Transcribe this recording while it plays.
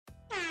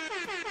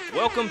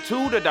Welcome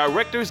to the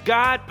Director's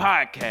Guide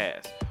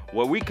Podcast,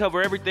 where we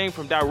cover everything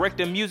from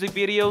directing music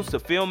videos to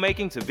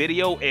filmmaking to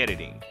video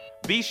editing.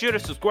 Be sure to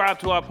subscribe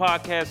to our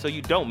podcast so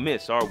you don't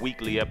miss our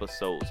weekly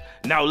episodes.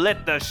 Now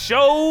let the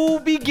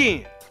show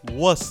begin.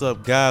 What's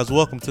up, guys?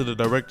 Welcome to the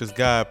Director's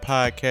Guide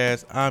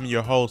Podcast. I'm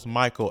your host,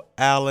 Michael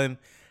Allen,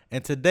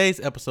 and today's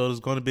episode is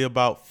going to be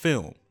about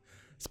film.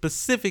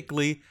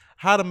 Specifically,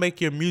 how to make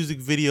your music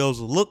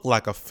videos look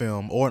like a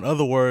film, or in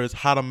other words,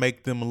 how to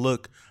make them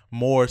look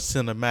more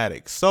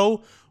cinematic.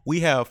 So we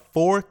have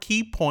 4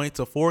 key points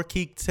or 4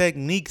 key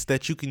techniques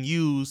that you can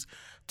use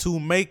to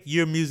make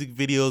your music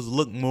videos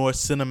look more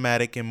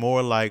cinematic and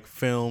more like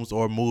films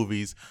or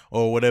movies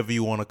or whatever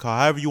you want to call,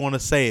 however you want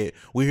to say it.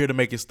 We're here to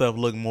make your stuff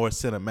look more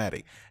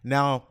cinematic.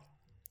 Now,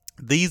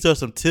 these are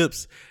some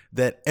tips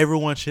that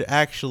everyone should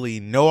actually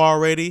know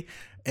already.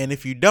 And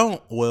if you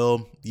don't,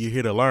 well, you're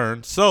here to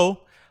learn.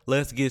 So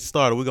let's get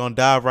started. We're going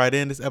to dive right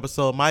in. This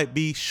episode might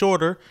be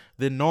shorter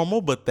than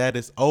normal, but that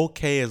is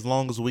okay as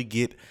long as we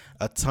get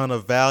a ton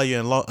of value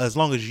and as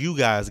long as you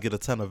guys get a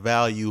ton of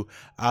value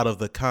out of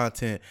the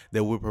content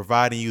that we're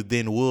providing you,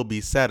 then we'll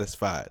be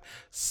satisfied.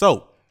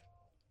 So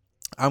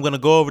I'm going to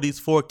go over these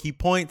 4 key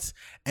points,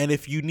 and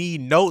if you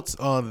need notes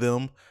on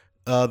them,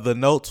 the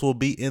notes will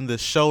be in the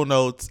show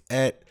notes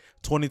at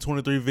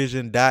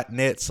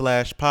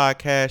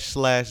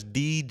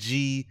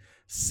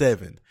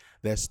 2023vision.net/podcast/DG7.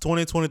 That's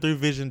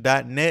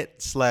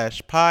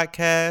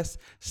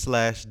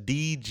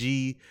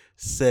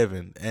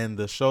 2023vision.net/podcast/DG7. And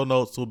the show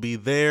notes will be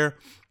there,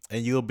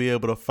 and you'll be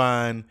able to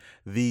find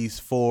these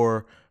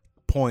 4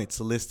 points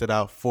listed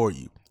out for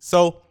you.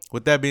 So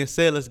with that being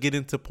said, let's get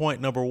into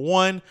point number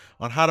 1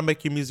 on how to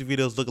make your music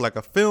videos look like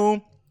a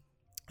film.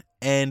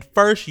 And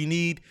first you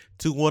need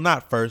to, well,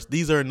 not first,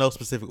 these are in no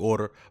specific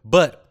order,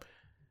 but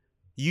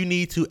you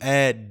need to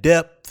add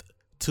depth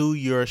to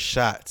your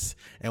shots.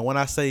 And when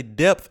I say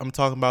depth, I'm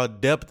talking about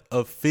depth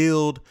of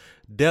field,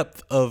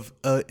 depth of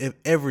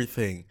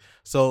everything.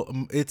 So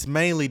it's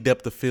mainly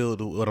depth of field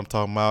what I'm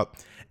talking about.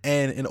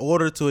 And in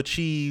order to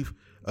achieve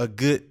a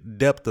good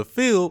depth of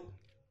field,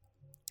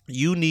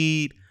 you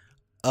need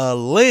a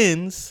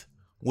lens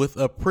with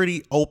a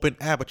pretty open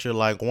aperture,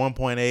 like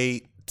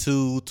 1.8,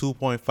 2,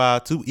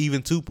 2.5, 2,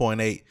 even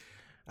 2.8.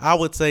 I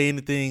would say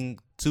anything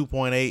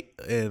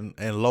 2.8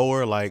 and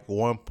lower, like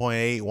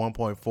 1.8,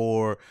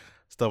 1.4,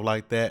 stuff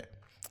like that.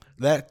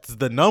 That's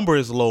the number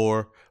is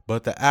lower,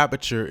 but the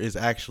aperture is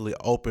actually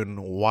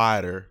open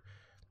wider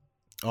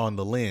on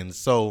the lens.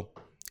 So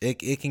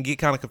it can get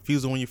kind of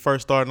confusing when you're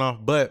first starting off,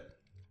 but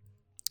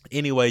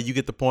anyway, you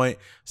get the point.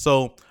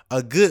 So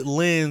a good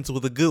lens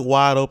with a good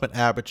wide open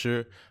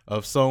aperture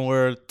of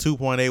somewhere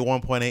 2.8,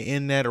 1.8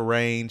 in that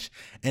range,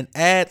 and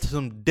add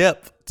some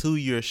depth to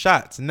your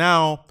shots.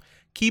 Now,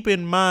 keep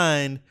in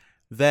mind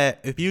that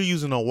if you're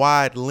using a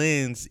wide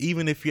lens,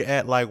 even if you're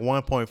at like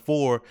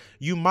 1.4,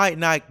 you might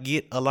not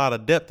get a lot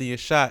of depth in your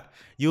shot.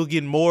 You'll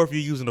get more if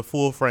you're using a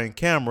full frame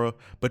camera,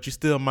 but you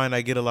still might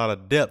not get a lot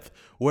of depth.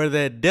 Where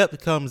that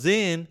depth comes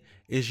in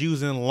is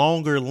using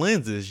longer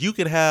lenses. You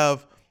could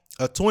have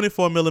a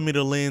 24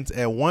 millimeter lens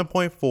at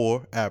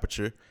 1.4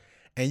 aperture,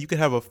 and you could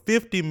have a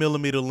 50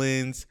 millimeter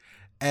lens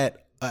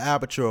at an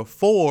aperture of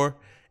 4,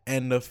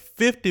 and the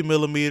 50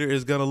 millimeter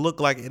is going to look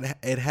like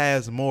it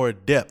has more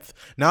depth.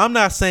 Now, I'm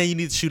not saying you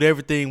need to shoot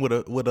everything with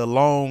a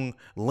long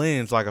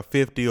lens like a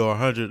 50 or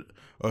 100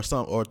 or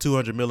something, or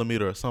 200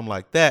 millimeter or something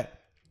like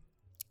that.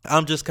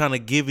 I'm just kind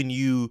of giving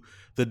you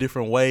the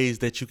different ways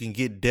that you can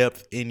get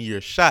depth in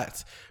your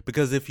shots,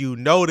 because if you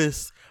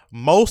notice,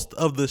 most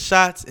of the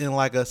shots in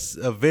like a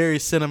very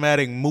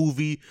cinematic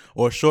movie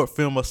or short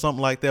film or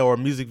something like that, or a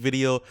music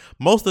video,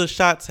 most of the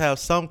shots have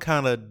some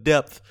kind of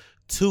depth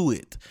to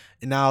it.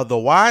 Now, the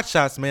wide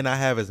shots may not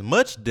have as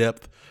much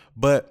depth,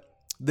 but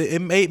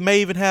it may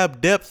even have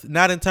depth,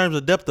 not in terms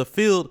of depth of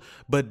field,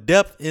 but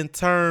depth in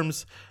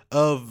terms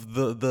of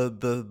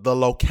the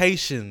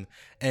location,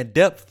 and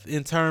depth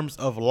in terms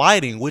of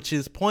lighting, which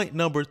is point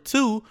number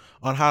 2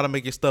 on how to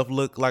make your stuff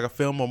look like a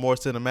film or more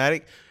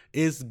cinematic,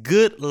 is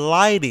good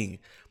lighting.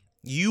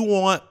 You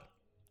want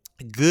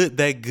good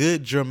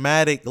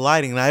dramatic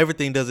lighting. Now,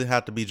 everything doesn't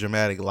have to be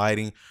dramatic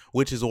lighting,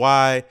 which is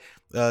why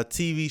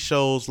TV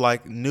shows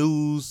like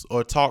news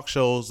or talk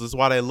shows, that's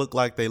why they look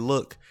like they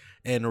look,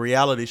 and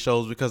reality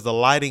shows, because the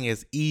lighting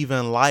is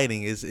even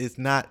lighting. It's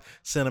not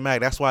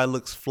cinematic. That's why it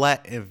looks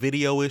flat and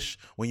video-ish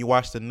when you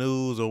watch the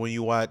news or when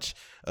you watch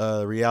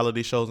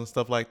reality shows and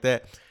stuff like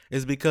that.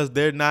 It's because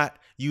they're not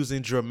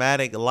using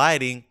dramatic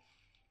lighting,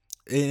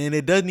 and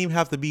it doesn't even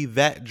have to be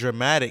that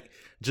dramatic.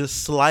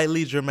 Just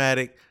slightly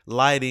dramatic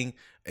lighting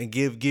and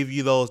give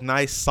you those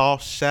nice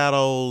soft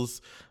shadows.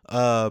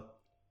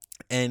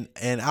 And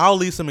I'll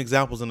leave some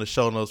examples in the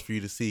show notes for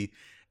you to see.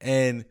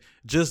 And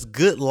just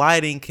good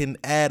lighting can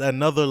add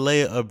another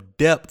layer of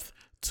depth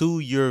to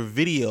your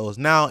videos.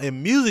 Now,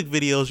 in music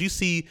videos, you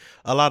see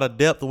a lot of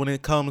depth when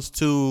it comes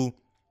to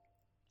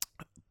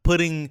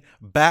putting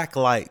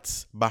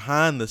backlights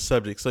behind the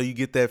subject, so you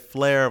get that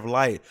flare of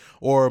light,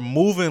 or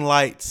moving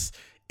lights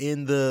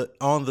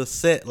on the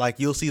set, like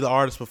you'll see the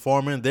artist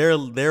performing,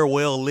 they're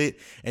well lit,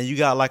 and you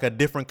got like a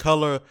different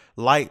color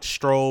light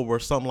strobe or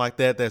something like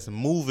that that's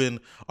moving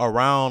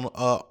around,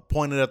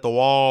 pointed at the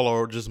wall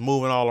or just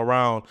moving all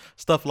around,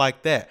 stuff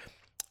like that.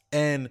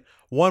 And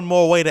one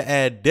more way to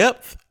add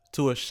depth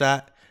to a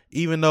shot,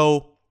 even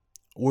though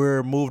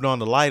we're moved on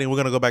to lighting, we're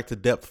gonna go back to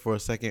depth for a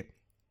second.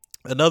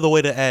 Another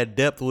way to add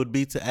depth would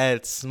be to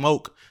add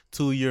smoke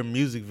to your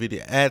music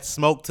video. Add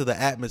smoke to the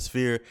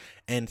atmosphere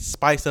and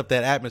spice up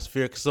that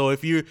atmosphere. So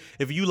if you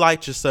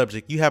light your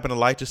subject, you happen to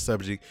light your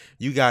subject,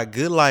 you got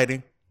good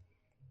lighting,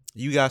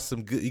 you got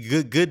some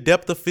good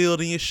depth of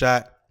field in your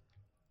shot,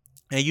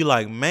 and you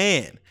like,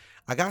 man,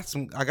 I got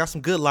some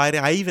good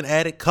lighting. I even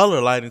added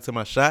color lighting to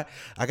my shot.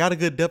 I got a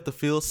good depth of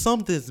field.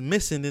 Something's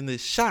missing in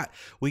this shot.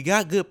 We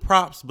got good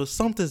props, but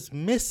something's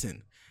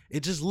missing.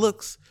 It just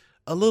looks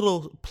a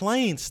little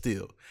plain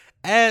still.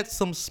 Add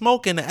some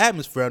smoke in the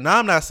atmosphere. Now,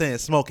 I'm not saying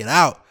smoking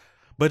out,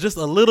 but just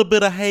a little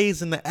bit of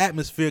haze in the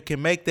atmosphere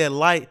can make that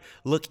light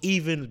look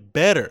even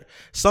better.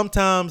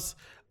 Sometimes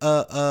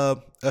a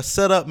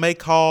setup may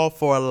call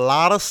for a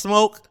lot of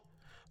smoke,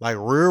 like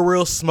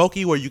real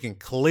smoky where you can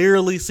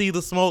clearly see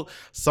the smoke.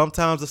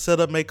 Sometimes the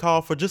setup may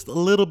call for just a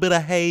little bit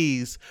of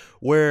haze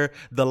where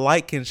the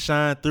light can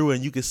shine through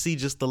and you can see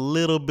just a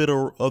little bit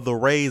of the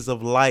rays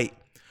of light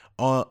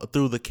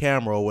through the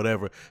camera or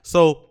whatever.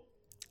 So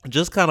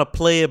just kind of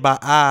play it by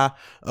eye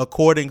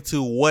according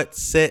to what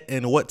set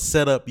and what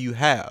setup you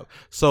have.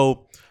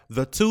 So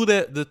the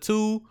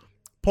two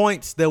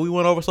points that we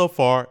went over so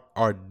far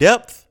are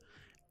depth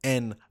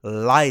and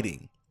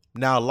lighting.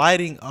 Now,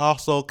 lighting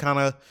also kind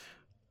of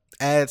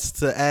adds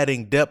to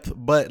adding depth,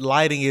 but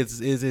lighting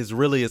is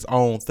really its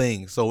own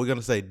thing. So we're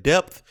gonna say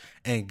depth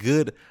and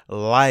good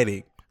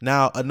lighting.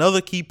 Now,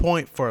 another key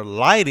point for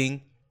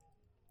lighting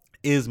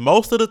is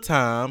most of the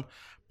time,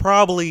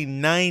 probably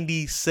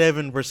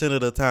 97%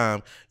 of the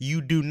time,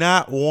 you do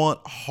not want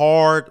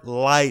hard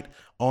light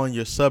on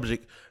your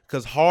subject,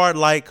 because hard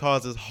light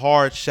causes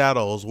hard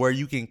shadows where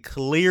you can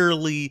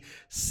clearly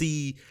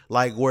see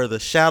like where the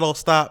shadow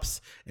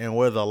stops and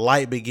where the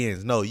light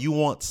begins. No, you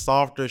want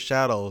softer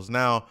shadows.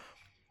 Now,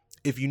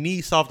 if you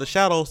need softer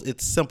shadows,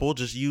 it's simple.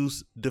 Just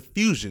use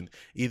diffusion,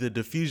 either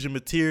diffusion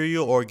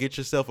material, or get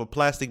yourself a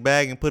plastic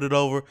bag and put it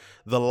over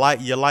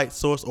your light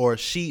source, or a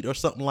sheet or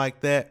something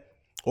like that,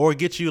 or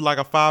get you like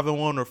a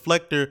 5-in-1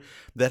 reflector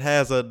that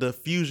has a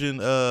diffusion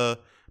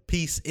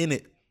piece in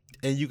it,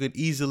 and you can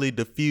easily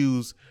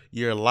diffuse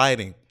your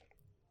lighting.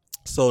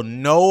 So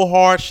no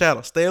hard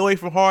shadows. Stay away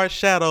from hard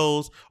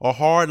shadows or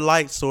hard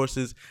light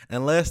sources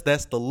unless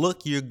that's the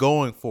look you're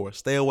going for.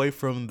 Stay away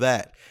from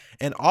that.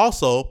 And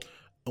also,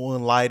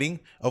 when lighting,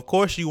 of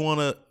course,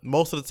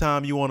 most of the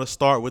time you want to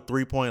start with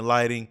 3-point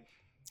lighting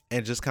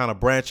and just kind of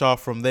branch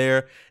off from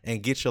there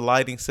and get your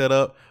lighting set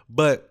up.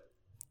 But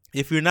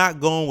if you're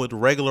not going with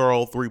regular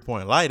old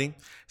 3-point lighting,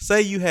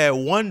 say you had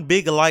one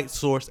big light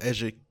source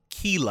as your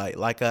key light,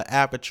 like a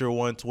Aperture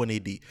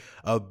 120D,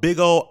 a big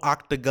old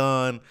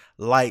octagon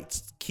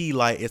light key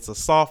light. It's a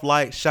soft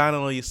light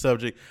shining on your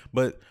subject,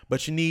 but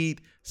you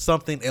need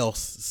something else.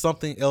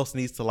 Something else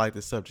needs to light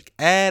the subject.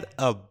 Add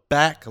a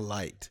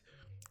backlight,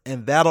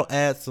 and that'll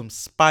add some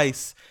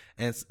spice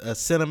and a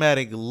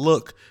cinematic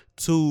look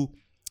to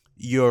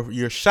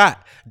your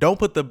shot. You don't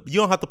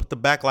have to put the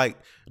backlight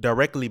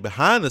directly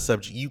behind the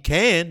subject. You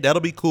can.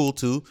 That'll be cool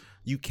too.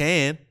 You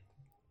can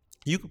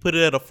put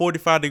it at a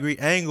 45-degree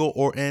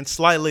angle and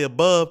slightly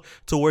above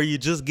to where you're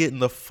just getting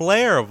the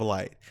flare of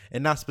light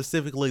and not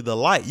specifically the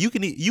light. You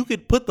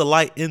could put the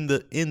light in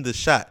the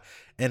shot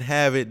and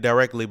have it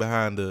directly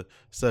behind the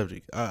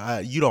subject.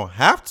 You don't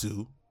have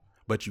to,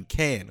 but you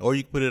can. Or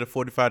you can put it at a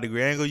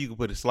 45-degree angle. You can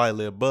put it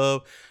slightly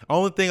above.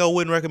 Only thing I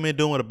wouldn't recommend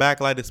doing with a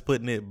backlight is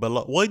putting it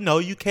below. Well, no,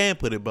 you can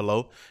put it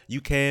below.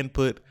 You can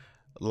put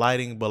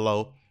lighting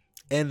below.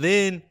 And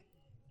then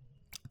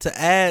to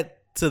add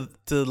to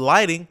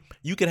lighting,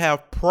 you can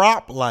have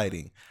prop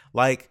lighting.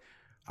 Like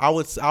I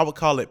would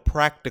call it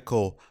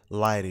practical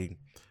lighting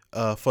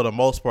for the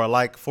most part.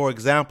 Like, for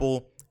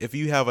example, if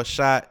you have a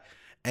shot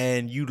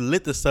and you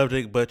lit the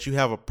subject, but you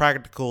have a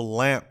practical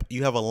lamp,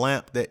 you have a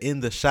lamp that in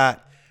the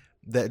shot,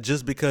 that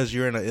just because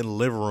you're in a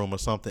living room or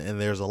something and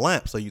there's a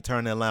lamp, so you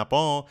turn that lamp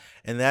on,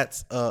 and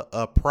that's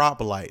a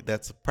prop light.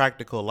 That's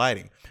practical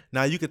lighting.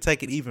 Now you could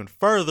take it even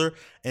further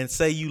and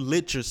say you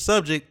lit your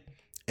subject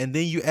and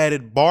then you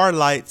added bar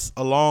lights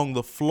along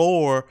the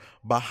floor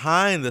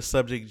behind the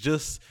subject,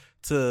 just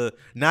to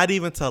not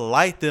even to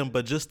light them,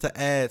 but just to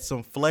add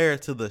some flair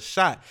to the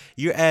shot.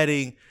 You're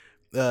adding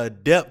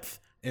depth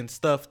and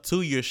stuff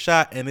to your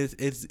shot, and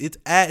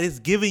it's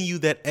giving you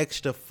that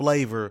extra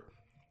flavor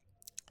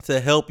to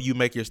help you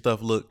make your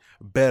stuff look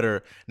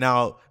better.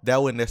 Now,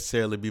 that wouldn't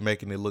necessarily be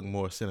making it look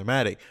more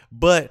cinematic,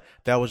 but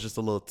that was just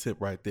a little tip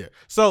right there.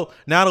 So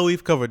now that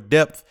we've covered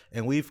depth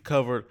and we've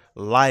covered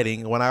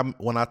lighting,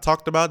 when I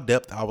talked about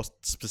depth, I was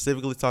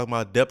specifically talking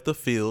about depth of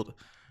field.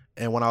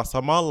 And when I was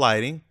talking about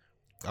lighting,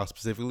 I was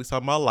specifically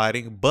talking about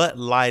lighting, but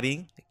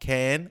lighting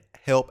can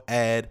help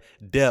add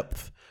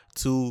depth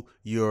to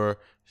your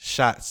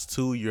shots,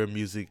 to your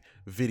music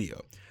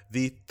video.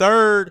 The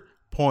third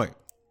point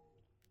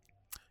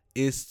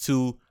is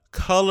to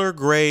color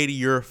grade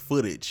your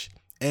footage.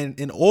 And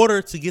in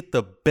order to get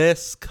the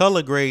best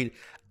color grade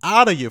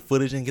out of your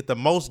footage and get the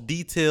most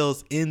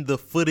details in the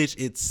footage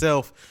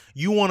itself,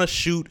 you want to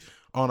shoot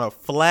on a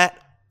flat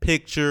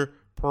picture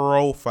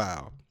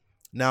profile.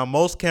 Now,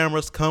 most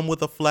cameras come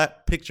with a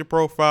flat picture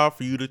profile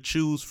for you to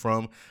choose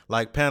from.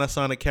 Like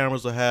Panasonic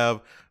cameras will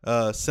have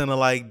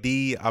Cinelike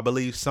D. I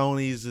believe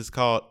Sony's is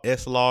called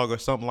S-Log or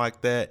something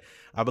like that.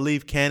 I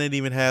believe Canon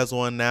even has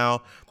one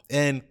now.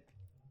 And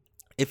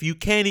if you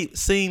can't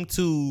seem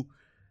to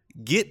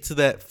get to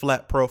that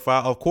flat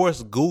profile, of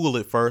course, Google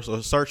it first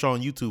or search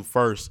on YouTube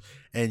first,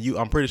 and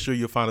I'm pretty sure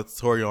you'll find a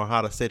tutorial on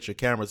how to set your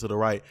camera to the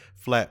right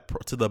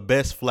to the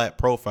best flat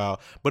profile.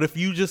 But if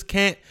you just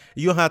can't,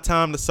 you don't have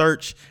time to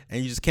search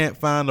and you just can't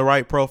find the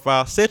right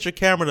profile, set your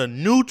camera to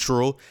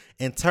neutral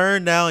and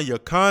turn down your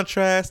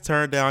contrast,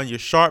 turn down your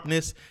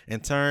sharpness,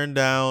 and turn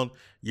down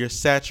your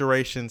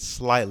saturation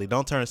slightly.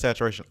 Don't turn the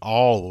saturation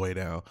all the way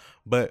down,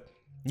 but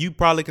you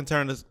probably can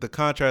turn the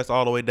contrast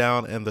all the way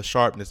down and the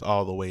sharpness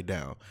all the way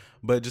down,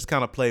 but just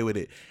kind of play with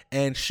it.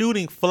 And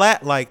shooting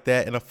flat like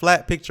that in a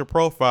flat picture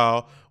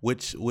profile,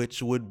 which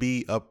would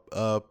be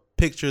a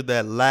picture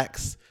that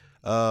lacks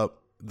the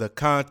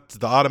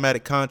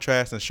automatic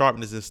contrast and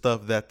sharpness and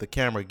stuff that the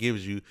camera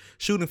gives you.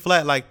 Shooting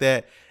flat like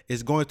that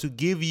is going to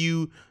give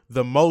you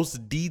the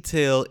most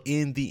detail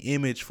in the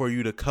image for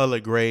you to color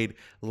grade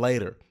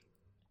later.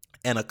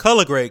 And a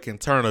color grade can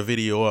turn a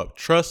video up.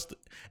 Trust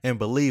and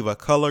believe, a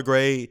color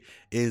grade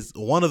is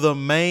one of the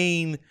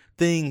main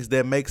things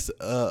that makes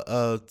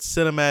a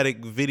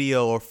cinematic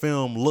video or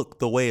film look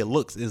the way it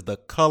looks, is the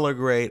color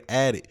grade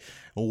added.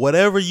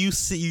 Whatever you're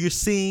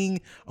seeing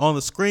on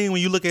the screen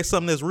when you look at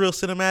something that's real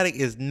cinematic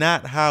is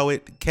not how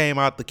it came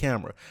out the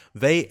camera.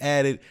 They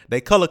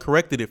color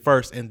corrected it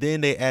first, and then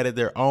they added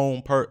their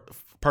own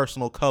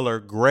personal color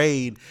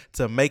grade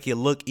to make it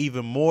look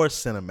even more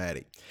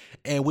cinematic.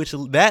 And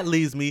that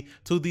leads me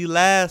to the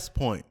last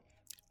point.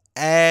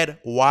 Add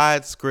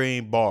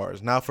widescreen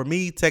bars. Now, for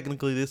me,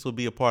 technically, this will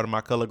be a part of my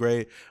color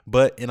grade,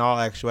 but in all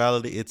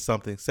actuality, it's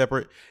something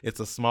separate. It's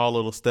a small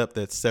little step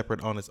that's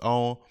separate on its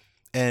own.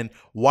 And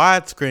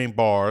widescreen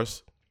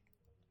bars,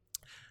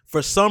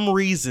 for some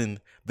reason,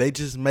 they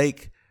just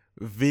make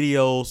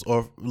videos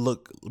or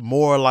look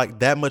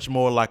that much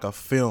more like a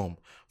film.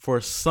 For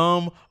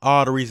some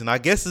odd reason. I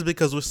guess it's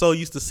because we're so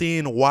used to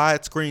seeing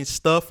widescreen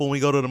stuff when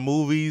we go to the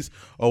movies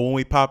or when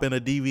we pop in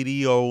a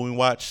DVD or when we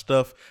watch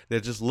stuff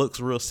that just looks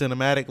real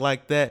cinematic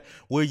like that.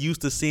 We're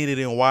used to seeing it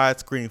in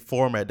widescreen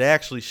format. They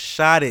actually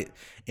shot it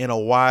in a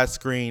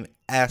widescreen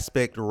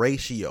aspect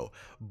ratio.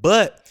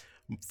 But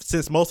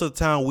since most of the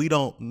time we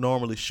don't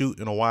normally shoot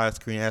in a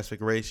widescreen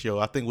aspect ratio,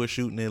 I think we're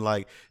shooting in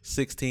like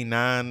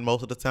 16:9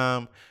 most of the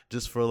time,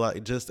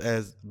 just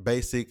as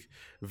basic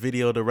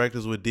video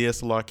directors with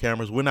DSLR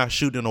cameras. We're not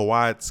shooting in a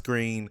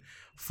widescreen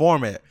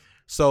format.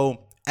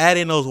 So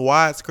adding those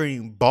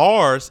widescreen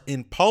bars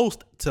in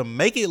post to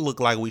make it look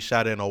like we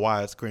shot in a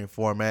widescreen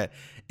format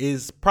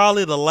is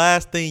probably the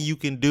last thing you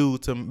can do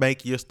to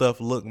make your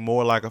stuff look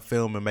more like a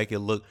film and make it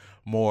look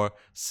more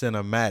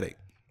cinematic.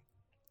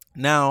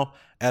 Now,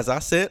 as I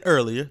said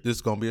earlier, this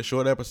is going to be a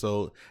short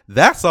episode.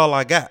 That's all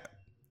I got.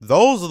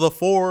 Those are the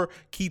 4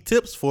 key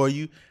tips for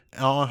you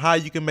on how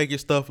you can make your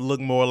stuff look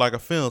more like a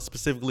film,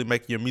 specifically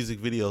make your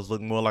music videos look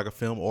more like a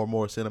film or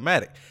more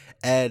cinematic.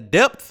 Add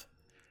depth,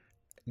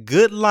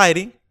 good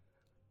lighting,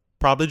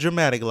 probably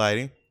dramatic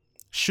lighting,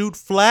 shoot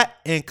flat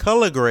and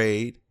color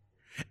grade,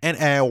 and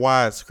add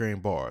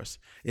widescreen bars.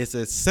 It's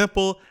as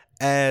simple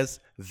as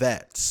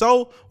that.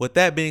 So with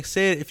that being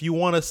said, if you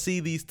want to see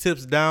these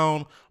tips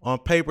down on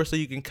paper so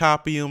you can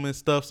copy them and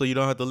stuff so you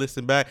don't have to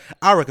listen back,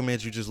 I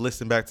recommend you just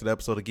listen back to the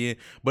episode again.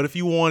 But if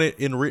you want it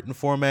in written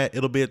format,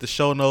 it'll be at the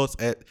show notes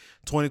at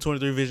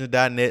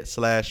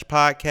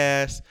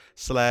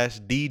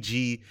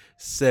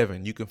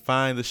 2023vision.net/podcast/DG7. You can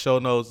find the show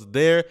notes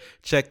there.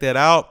 Check that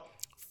out.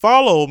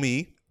 Follow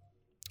me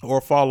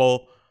or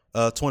follow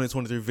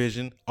 2023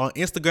 Vision on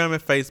Instagram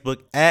and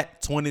Facebook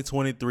at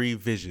 2023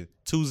 Vision.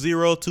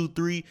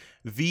 2023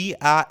 VISION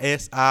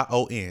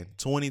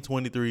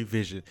 2023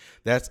 Vision.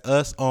 That's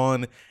us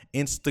on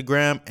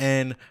Instagram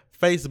and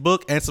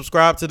Facebook, and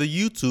subscribe to the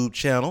YouTube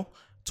channel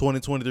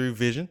 2023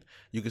 Vision.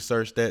 You can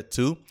search that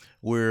too.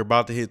 We're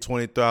about to hit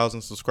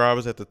 20,000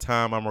 subscribers at the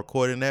time I'm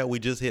recording that. We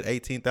just hit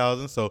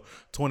 18,000, so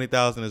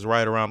 20,000 is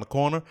right around the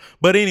corner.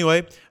 But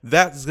anyway,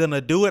 that's going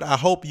to do it. I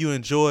hope you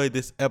enjoyed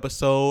this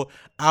episode.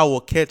 I will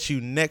catch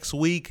you next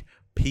week.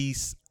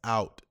 Peace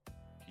out.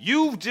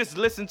 You've just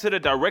listened to the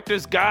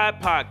Director's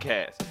Guide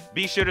podcast.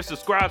 Be sure to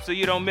subscribe so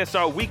you don't miss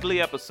our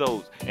weekly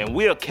episodes, and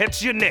we'll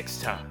catch you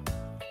next time.